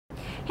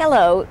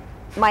Hello,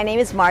 my name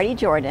is Marti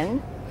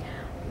Jordan,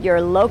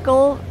 your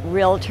local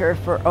realtor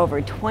for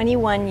over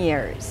 21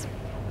 years.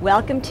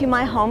 Welcome to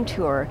my home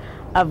tour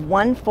of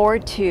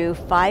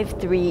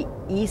 14253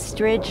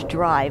 Eastridge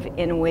Drive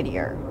in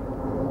Whittier.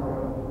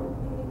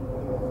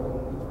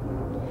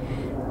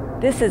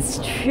 This is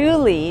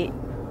truly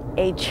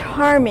a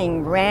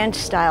charming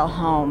ranch-style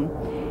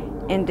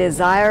home in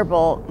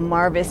desirable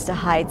Mar Vista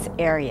Heights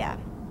area.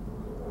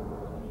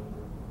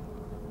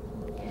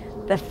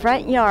 The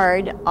front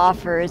yard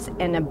offers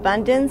an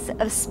abundance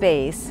of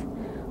space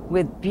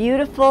with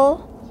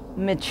beautiful,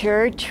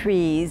 mature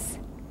trees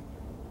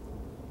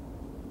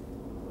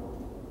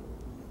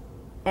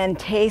and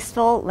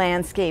tasteful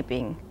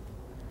landscaping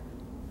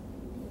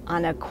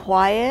on a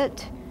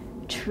quiet,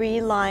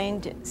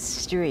 tree-lined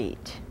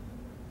street.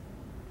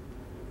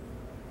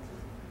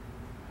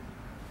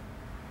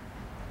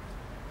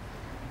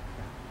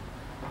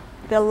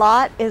 The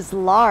lot is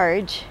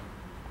large,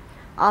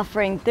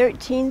 offering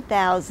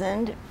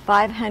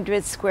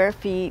 13,500 square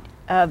feet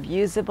of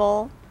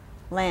usable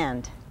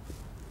land.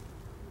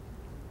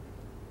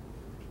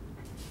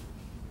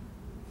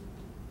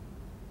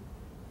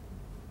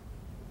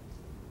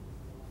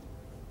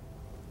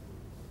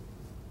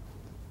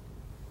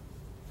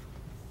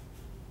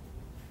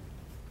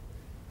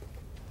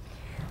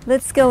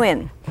 Let's go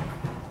in.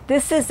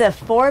 This is a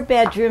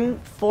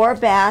 4-bedroom,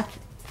 4-bath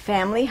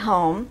family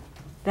home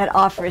that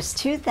offers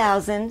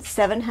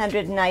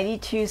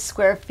 2,792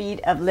 square feet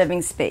of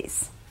living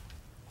space.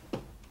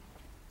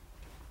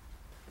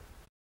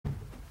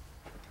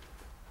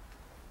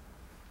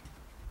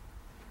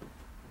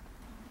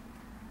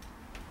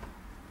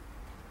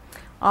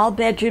 All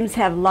bedrooms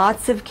have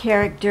lots of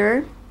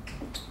character,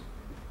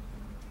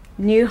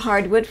 new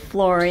hardwood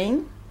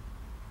flooring,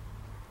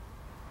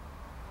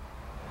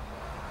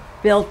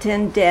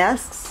 built-in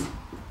desks,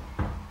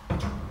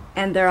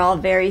 and they're all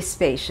very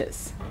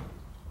spacious.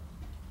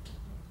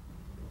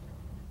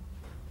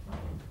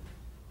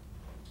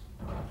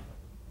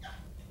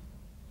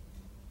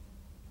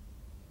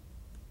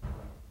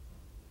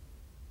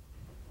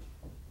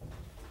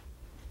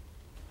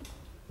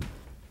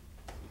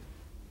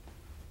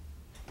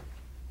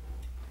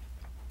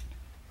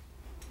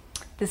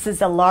 This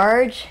is a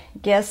large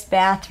guest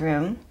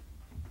bathroom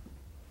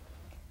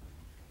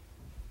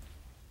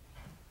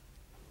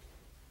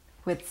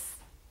with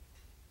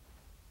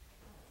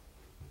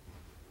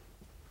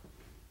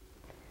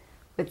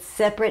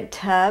separate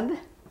tub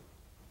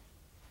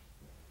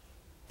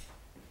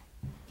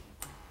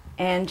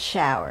and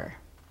shower.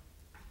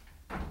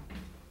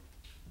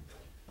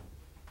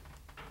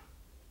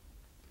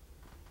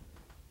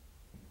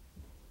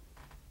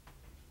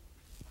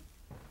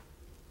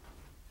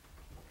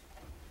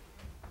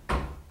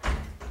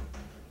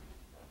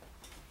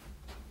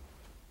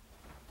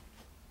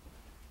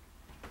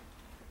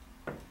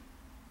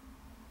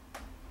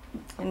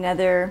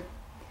 Another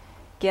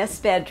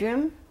guest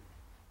bedroom